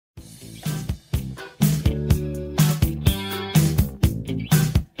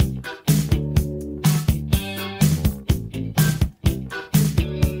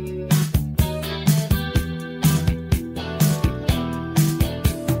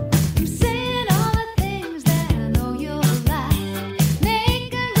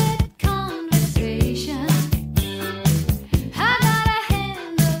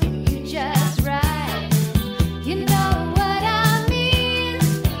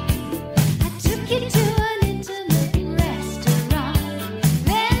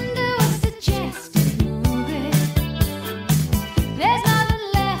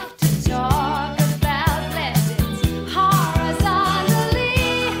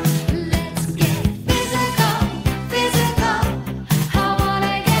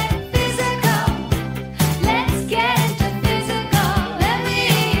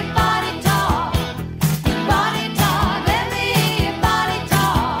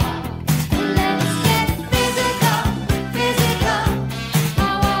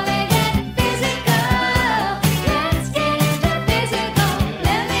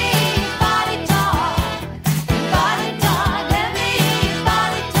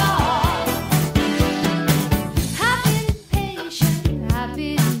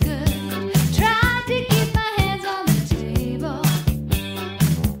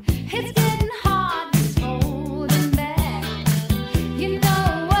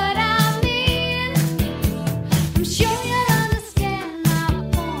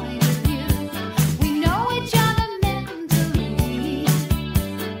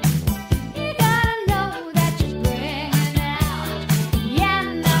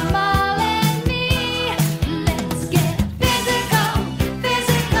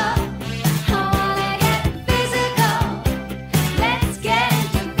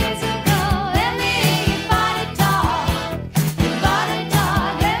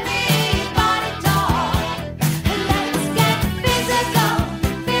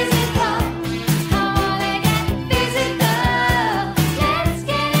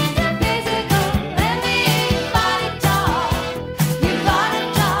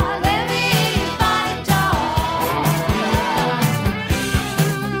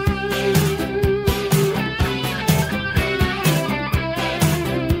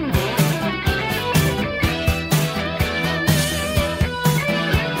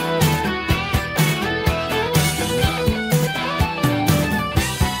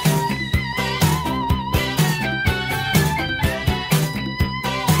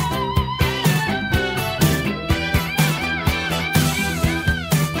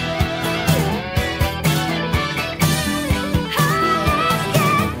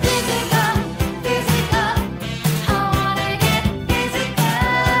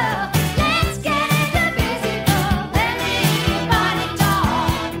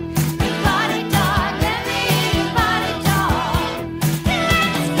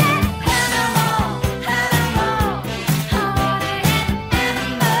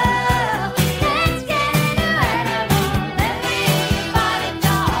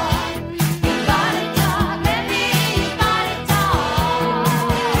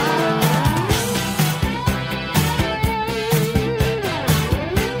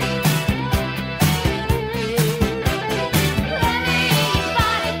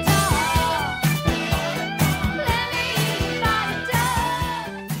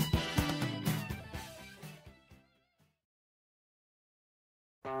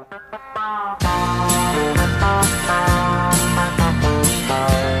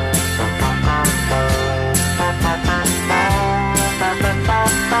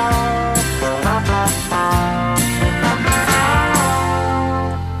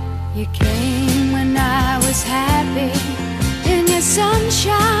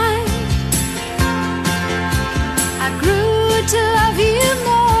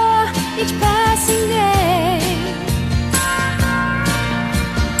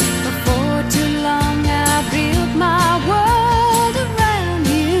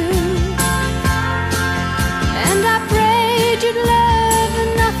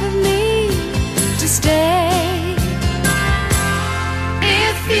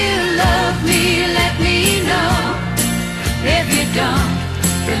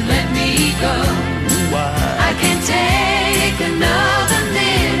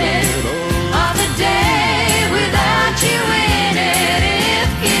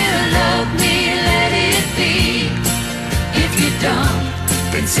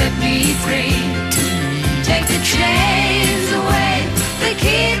then set me free. Take the chains away that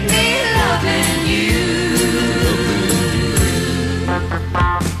keep me loving you.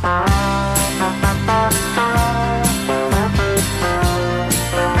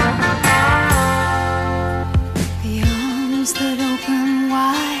 The arms that open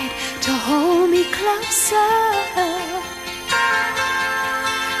wide to hold me closer,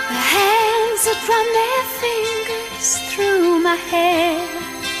 the hands that run their fingers through my hair,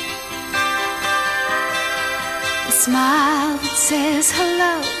 the smile that says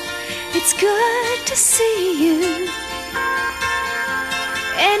hello, it's good to see you.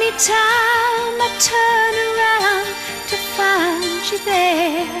 Anytime I turn around to find you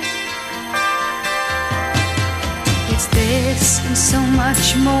there, it's this and so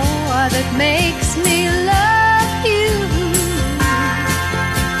much more that makes me love you.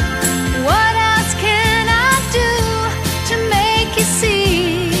 What else can I do to make you see?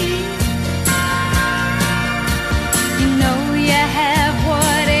 You know you have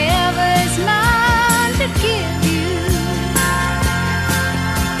whatever's mine to give you,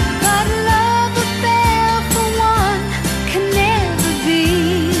 but love affair for one can never be.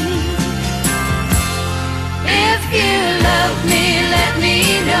 If you love me, let me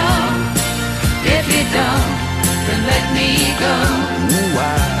know. If you don't, then let me go.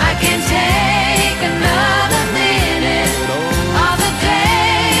 I can't take another minute of the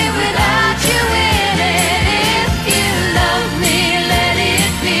day without you in it. If you love me, let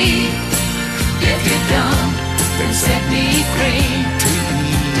it be. If you don't, then set me free.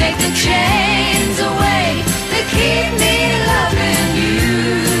 Take the chains away that keep me loving you.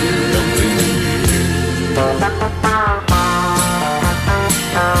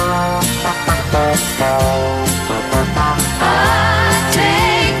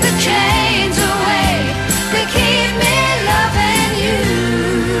 Take the chains away that keep me loving you.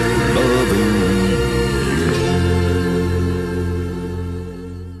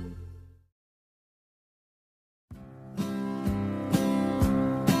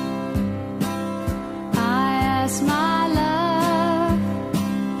 I asked my love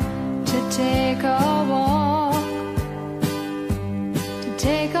to take a walk,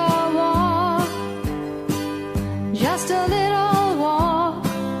 just a little walk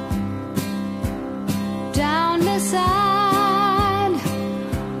down the side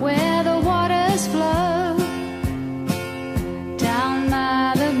where the waters flow, down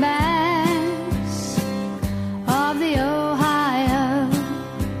by the banks of the Ohio,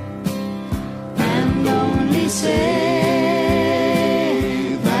 and only say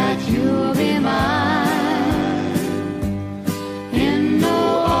that you'll be mine in no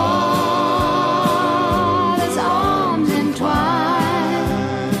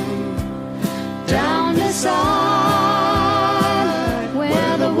side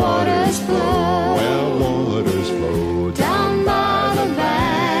where the waters flow, down by the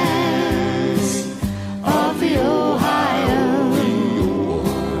banks of the Ohio.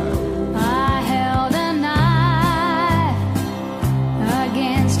 I held a knife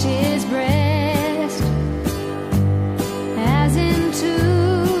against his breast, as into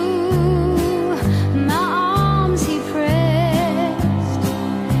my arms he pressed.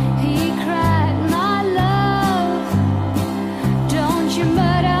 He cried, my love, don't you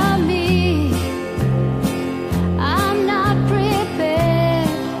murder me.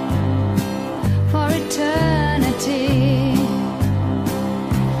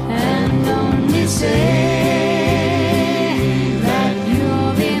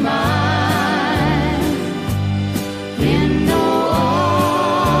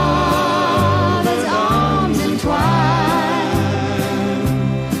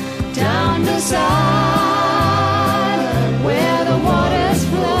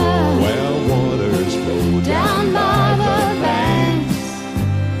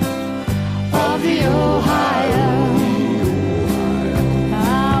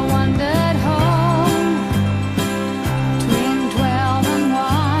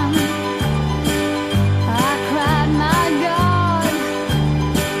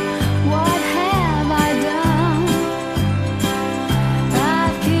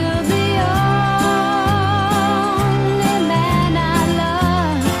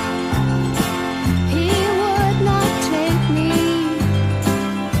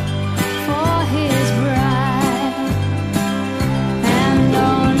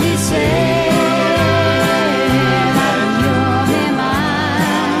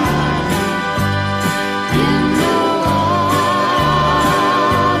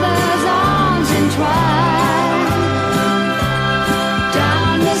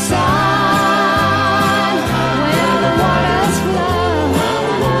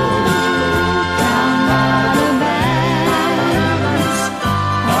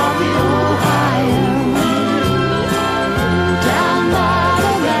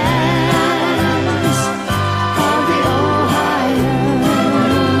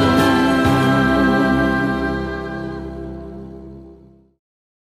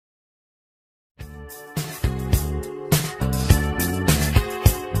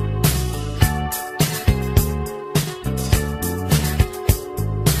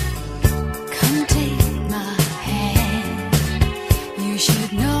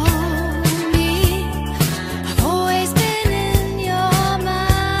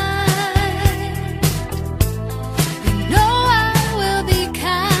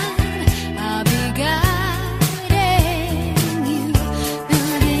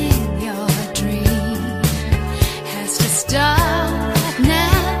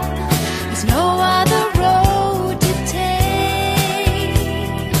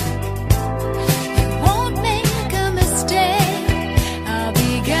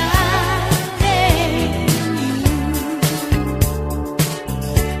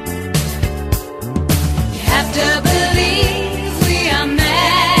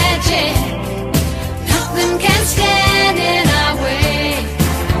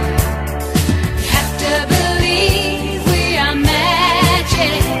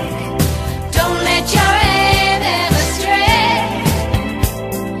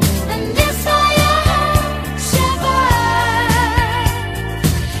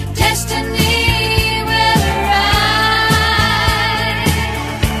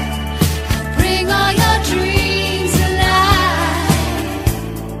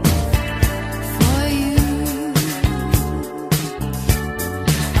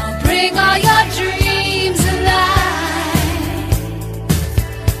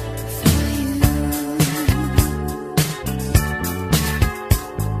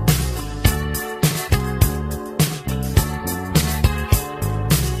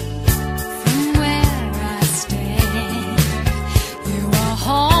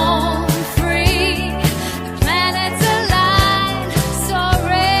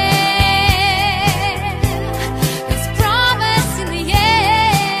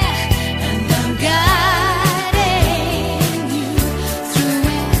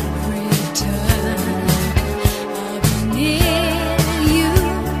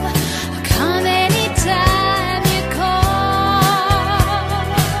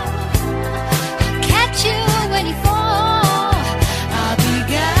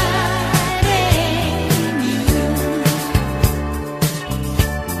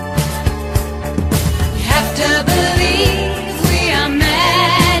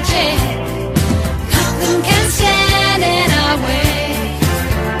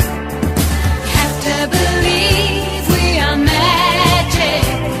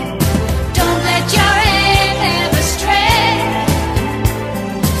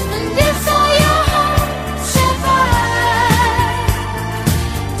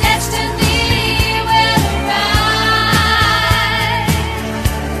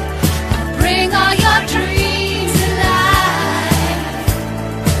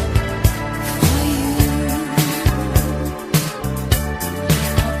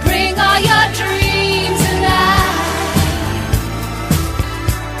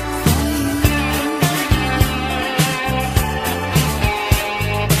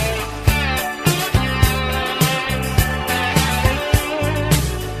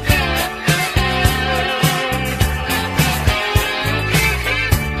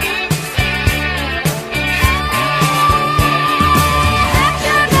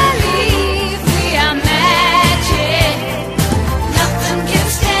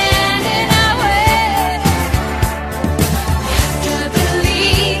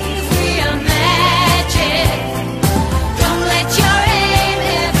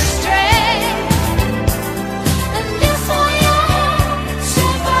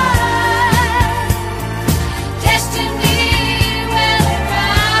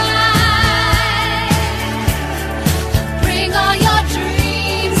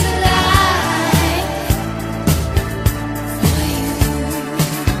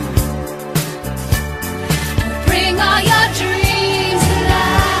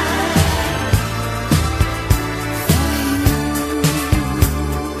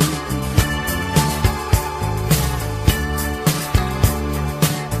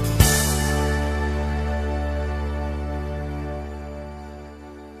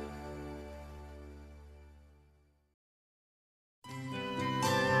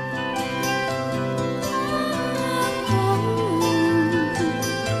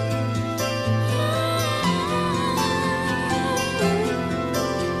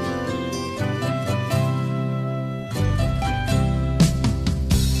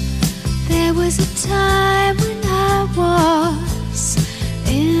 was a time when I was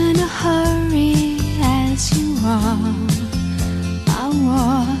in a hurry, as you are. I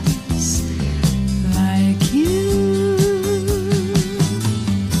was like you.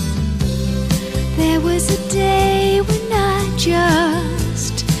 There was a day when I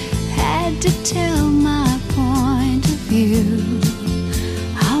just had to tell my point of view.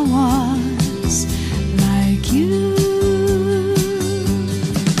 I was like you.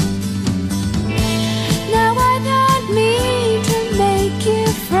 Now I don't mean to make you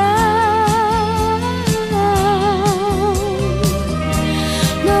frown.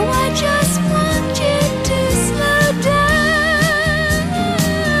 No, I just want you to slow down.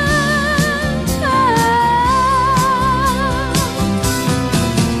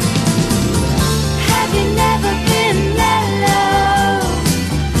 Have you never been mellow?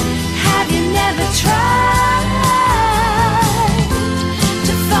 Have you never tried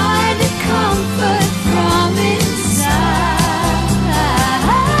to find a comfort from inside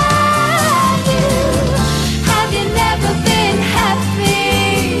you? Have you never been happy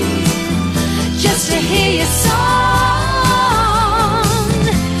just to hear your song?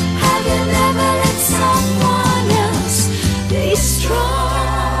 Have you never let someone else be strong?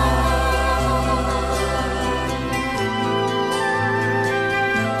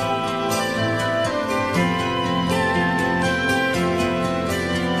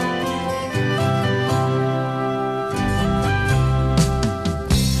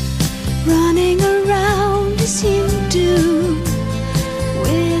 Running around as you do,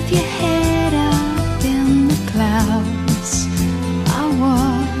 with your head up in the clouds. I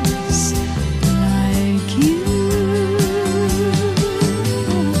was like you.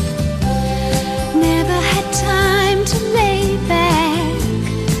 Never had time to lay back,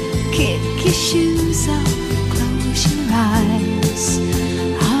 kick your shoes off, close your eyes.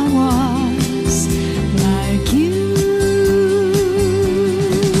 I was like you.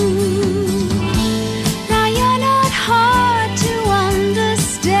 Now you're not hard to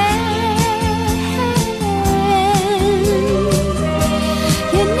understand.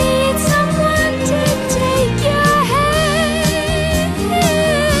 You need someone to take your hand.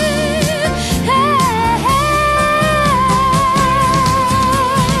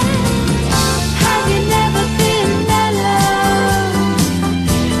 Have you never been alone?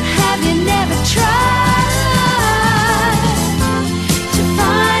 Have you never tried to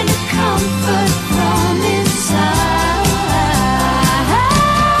find a comfort from inside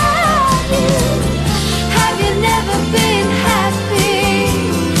you? Have you never been happy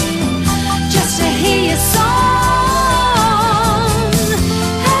just to hear your song?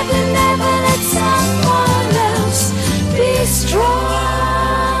 Have you never let someone else be strong?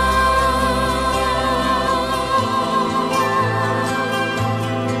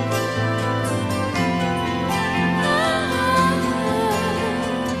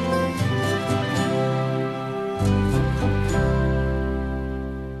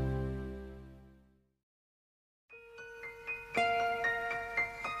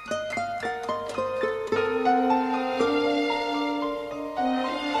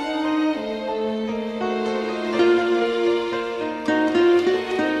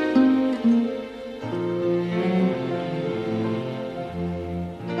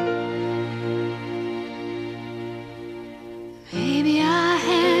 Maybe I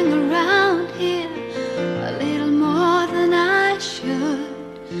hang around here a little more than I should.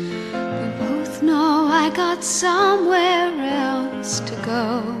 We both know I got somewhere else to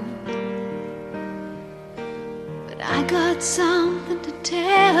go. But I got something to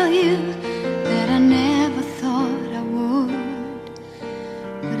tell you that I never thought I would.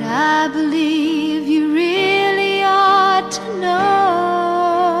 But I believe you really ought to know.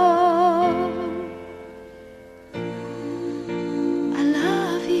 I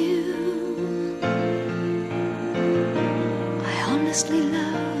love you. I honestly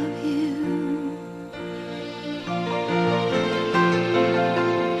love you.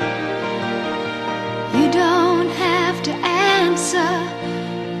 You don't have to answer.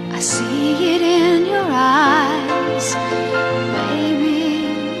 I see it in your eyes. Maybe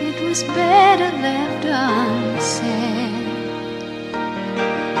it was better left unsaid.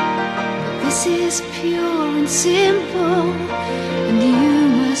 This is pure and simple, and you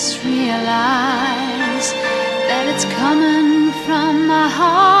must realize that it's coming from my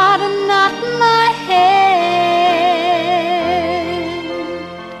heart and not my head.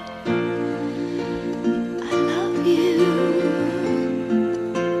 I love you.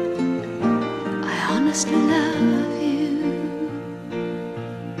 I honestly love you.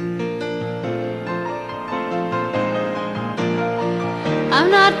 I'm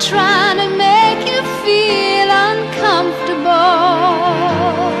not trying to make feel uncomfortable.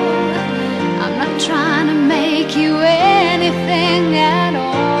 I'm not trying to make you anything at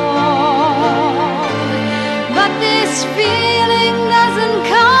all, but this feeling doesn't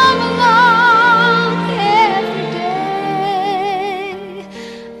come along every day,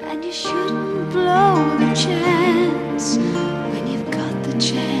 and you shouldn't blow the chance when you've got the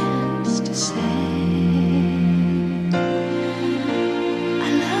chance to say I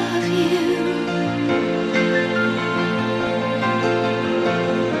love you.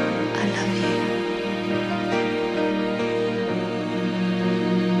 I love you.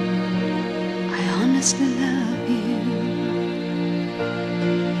 I honestly love you.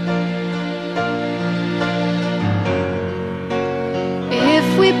 If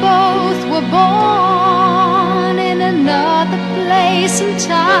we both were born in another place and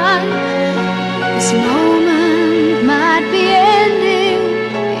time, this moment might be ending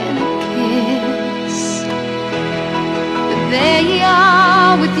in a kiss. But there you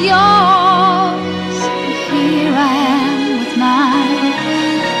are with yours, and here I am with mine.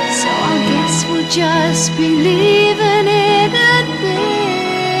 So I guess we'll just be leaving it at this.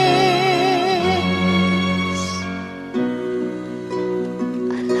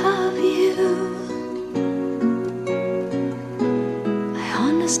 I love you. I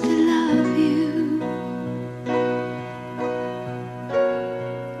honestly love you.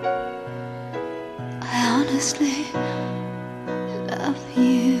 I honestly love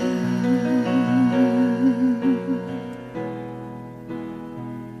you.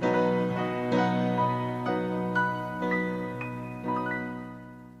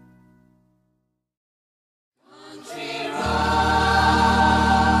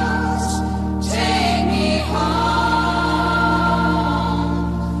 Take me home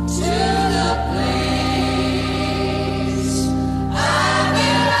to the place I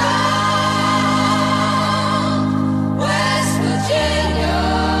belong. West Virginia,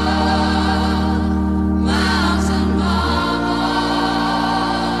 mountain mama,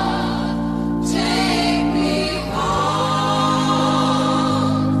 take me home,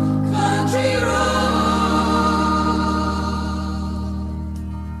 country road.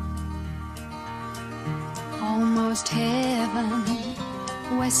 Almost heaven,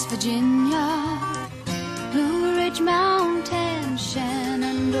 West Virginia, Blue Ridge Mountain,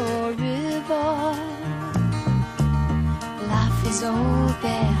 Shenandoah River. Life is old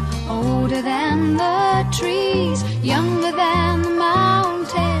there, older than the trees, younger than the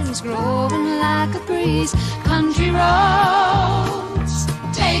mountains, growing like a breeze. Country roads,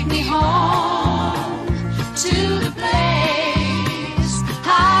 take me home to the place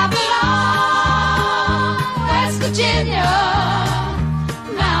I belong. West Virginia,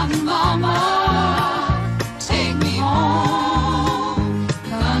 mountain mama, take me home,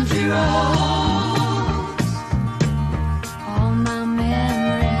 country roads. All my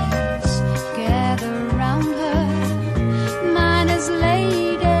memories gather around her. Mine is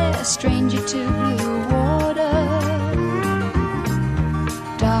lady, stranger to blue water.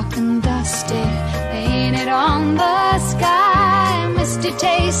 Dark and dusty, painted on the sky. Misty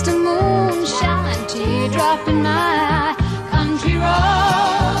taste of moonshine, teardrop in my eye. Country road.